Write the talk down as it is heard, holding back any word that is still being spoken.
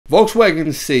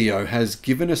Volkswagen's CEO has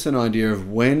given us an idea of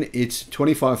when its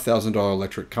 $25,000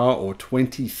 electric car or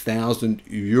 20,000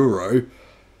 euro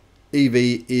EV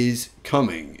is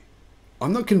coming.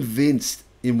 I'm not convinced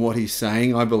in what he's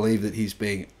saying. I believe that he's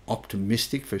being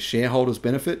optimistic for shareholders'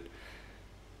 benefit.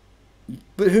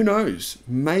 But who knows?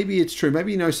 Maybe it's true.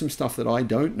 Maybe he knows some stuff that I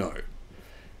don't know.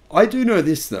 I do know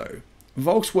this though.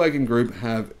 Volkswagen Group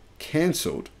have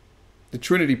cancelled the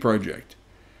Trinity project.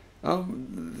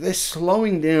 They're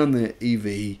slowing down their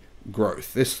EV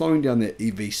growth. They're slowing down their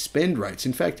EV spend rates.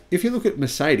 In fact, if you look at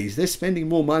Mercedes, they're spending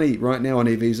more money right now on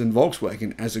EVs than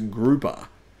Volkswagen as a group are.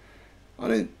 I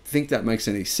don't think that makes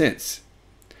any sense.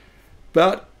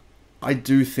 But I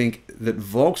do think that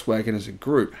Volkswagen as a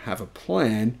group have a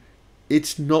plan.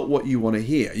 It's not what you want to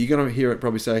hear. You're going to hear it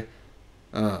probably say,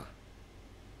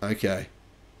 okay.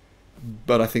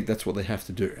 But I think that's what they have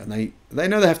to do. And they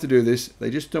know they have to do this. They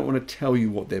just don't want to tell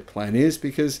you what their plan is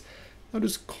because they'll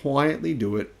just quietly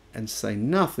do it and say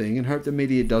nothing and hope the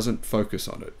media doesn't focus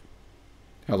on it.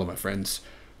 Hello, my friends.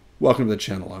 Welcome to the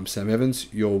channel. I'm Sam Evans.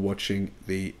 You're watching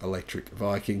the Electric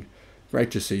Viking. Great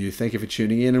to see you. Thank you for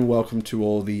tuning in and welcome to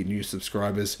all the new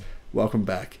subscribers. Welcome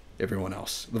back, everyone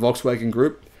else. The Volkswagen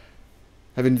Group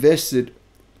have invested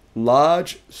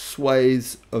large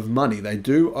swathes of money. They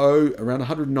do owe around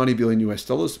 190 billion US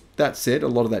dollars. That said, a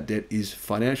lot of that debt is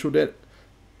financial debt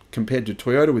compared to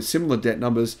Toyota with similar debt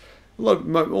numbers.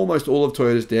 Almost all of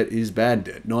Toyota's debt is bad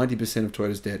debt. 90% of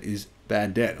Toyota's debt is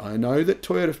bad debt. I know that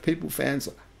Toyota fans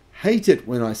hate it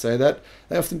when I say that.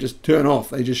 They often just turn off.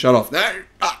 They just shut off.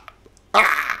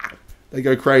 They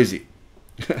go crazy.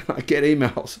 I get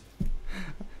emails.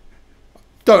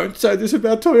 Don't say this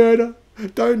about Toyota.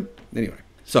 Don't. Anyway.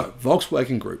 So,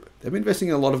 Volkswagen Group, they've been investing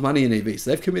a lot of money in EVs.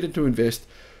 They've committed to invest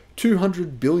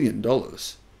 $200 billion.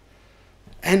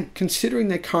 And considering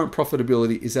their current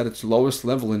profitability is at its lowest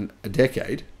level in a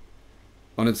decade,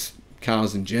 on its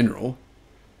cars in general,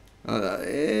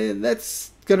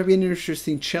 that's going to be an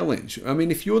interesting challenge. I mean,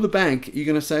 if you're the bank, you're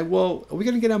going to say, well, are we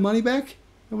going to get our money back?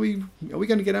 Are we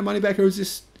going to get our money back? Or is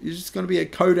this going to be a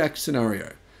Kodak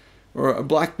scenario or a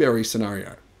BlackBerry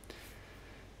scenario?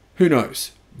 Who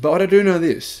knows? But I do know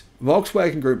this.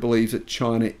 Volkswagen Group believes that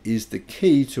China is the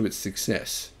key to its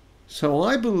success. So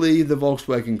I believe the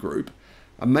Volkswagen Group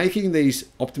are making these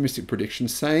optimistic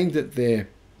predictions saying that their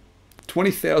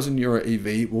 20,000 euro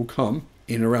EV will come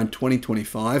in around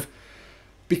 2025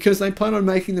 because they plan on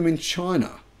making them in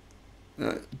China.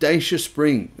 Dacia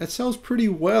Spring, that sells pretty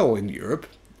well in Europe.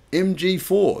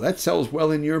 MG4, that sells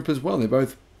well in Europe as well. They're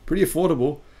both pretty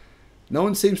affordable. No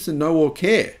one seems to know or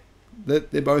care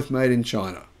that they're both made in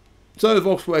China. So the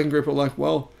Volkswagen Group are like,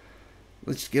 well,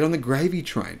 let's get on the gravy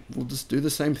train. We'll just do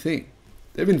the same thing.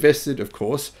 They've invested, of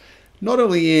course, not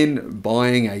only in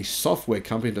buying a software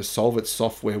company to solve its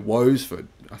software woes for,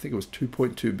 I think it was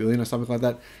 2.2 billion or something like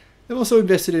that. They've also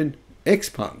invested in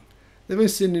Xpeng. They've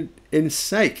invested in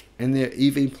SAIC and their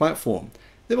EV platform.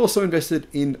 They've also invested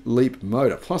in Leap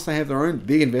Motor. Plus, they have their own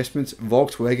big investments,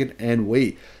 Volkswagen and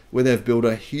We, where they've built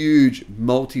a huge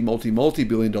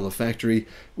multi-billion dollar factory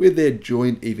with their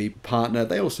joint EV partner.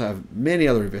 They also have many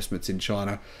other investments in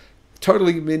China,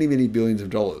 totaling many billions of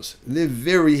dollars. They're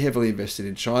very heavily invested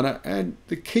in China, and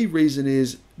the key reason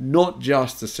is not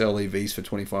just to sell EVs for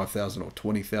 $25,000 or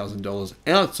 $20,000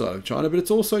 outside of China, but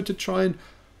it's also to try and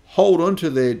hold on to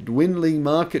their dwindling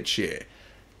market share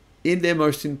in their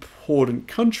most important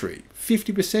country.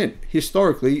 50%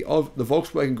 historically of the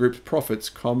Volkswagen Group's profits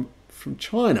come from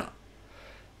China.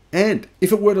 And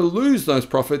if it were to lose those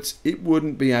profits, it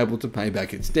wouldn't be able to pay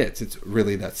back its debts. It's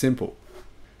really that simple.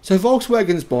 So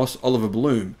Volkswagen's boss, Oliver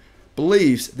Blume,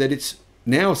 believes that it's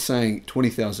now saying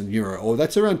 20,000 euro, or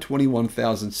that's around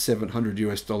 21,700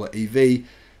 US dollar EV,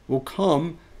 will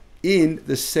come in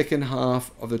the second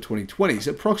half of the 2020s,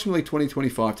 approximately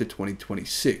 2025 to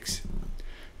 2026.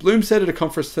 Blume said at a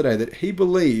conference today that he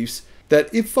believes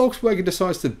that if Volkswagen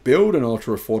decides to build an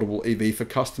ultra-affordable EV for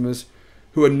customers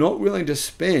who are not willing to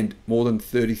spend more than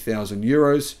 30,000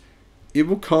 euros, it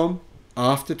will come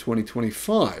after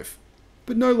 2025,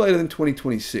 but no later than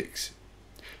 2026.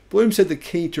 Blume said the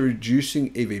key to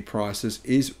reducing EV prices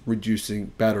is reducing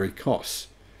battery costs.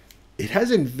 It has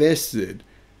invested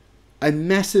a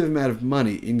massive amount of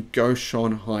money in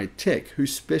Goshon High Tech, who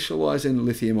specialize in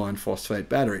lithium iron phosphate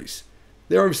batteries.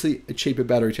 They're obviously a cheaper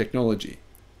battery technology.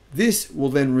 This will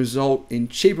then result in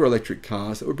cheaper electric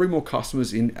cars that will bring more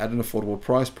customers in at an affordable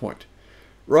price point.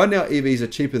 Right now, EVs are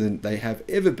cheaper than they have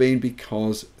ever been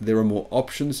because there are more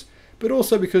options, but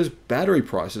also because battery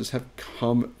prices have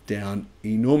come down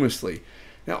enormously.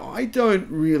 Now, I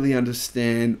don't really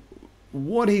understand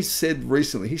what he said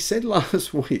recently. He said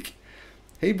last week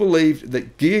He believed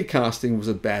that gigacasting was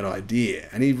a bad idea,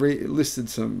 and he listed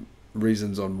some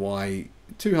reasons on why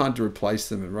too hard to replace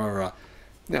them and rah rah.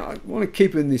 Now, I want to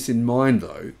keep this in mind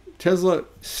though. Tesla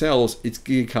sells its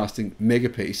gigacasting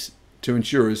megapiece to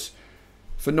insurers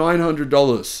for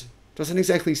 $900. Doesn't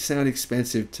exactly sound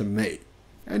expensive to me.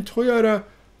 And Toyota,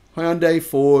 Hyundai,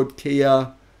 Ford,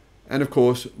 Kia, and of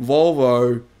course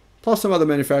Volvo, plus some other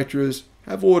manufacturers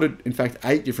have ordered, in fact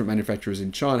 8 different manufacturers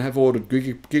in China have ordered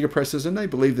gigapresses, and they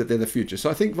believe that they're the future. So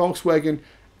I think Volkswagen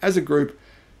as a group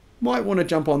might want to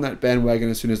jump on that bandwagon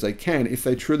as soon as they can if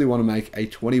they truly want to make a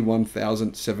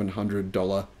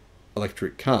 $21,700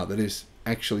 electric car that is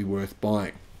actually worth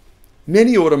buying.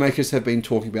 Many automakers have been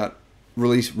talking about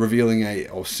revealing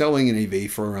or selling an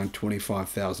EV for around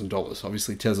 $25,000.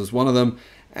 Obviously Tesla's one of them,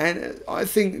 and I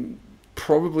think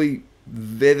probably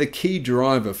they're the key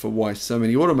driver for why so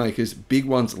many automakers, big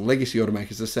ones, legacy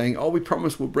automakers, are saying, oh, we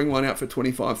promise we'll bring one out for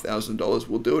 $25,000.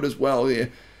 We'll do it as well. Yeah,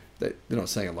 they're not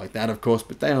saying it like that, of course,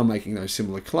 but they are making those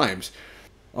similar claims.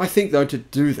 I think, though, to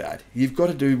do that, you've got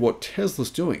to do what Tesla's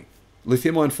doing.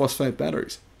 Lithium iron phosphate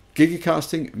batteries,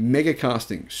 gigacasting,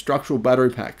 megacasting, structural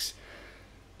battery packs.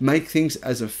 Make things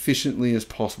as efficiently as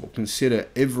possible. Consider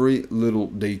every little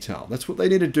detail. That's what they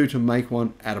need to do to make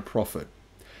one at a profit.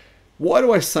 Why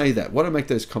do I say that? Why do I make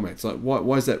those comments? Like,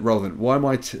 why is that relevant? Why am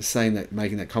I saying that,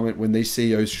 making that comment when these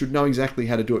CEOs should know exactly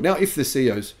how to do it? Now, if the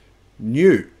CEOs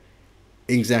knew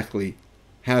exactly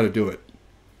how to do it,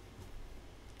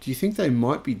 do you think they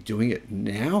might be doing it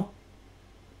now?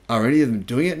 Are any of them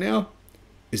doing it now?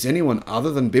 Is anyone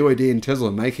other than BYD and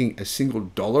Tesla making a single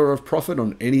dollar of profit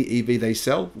on any EV they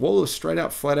sell? Well, the straight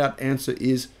out, flat out answer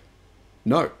is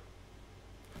no.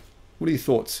 What are your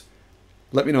thoughts?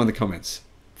 Let me know in the comments.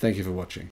 Thank you for watching.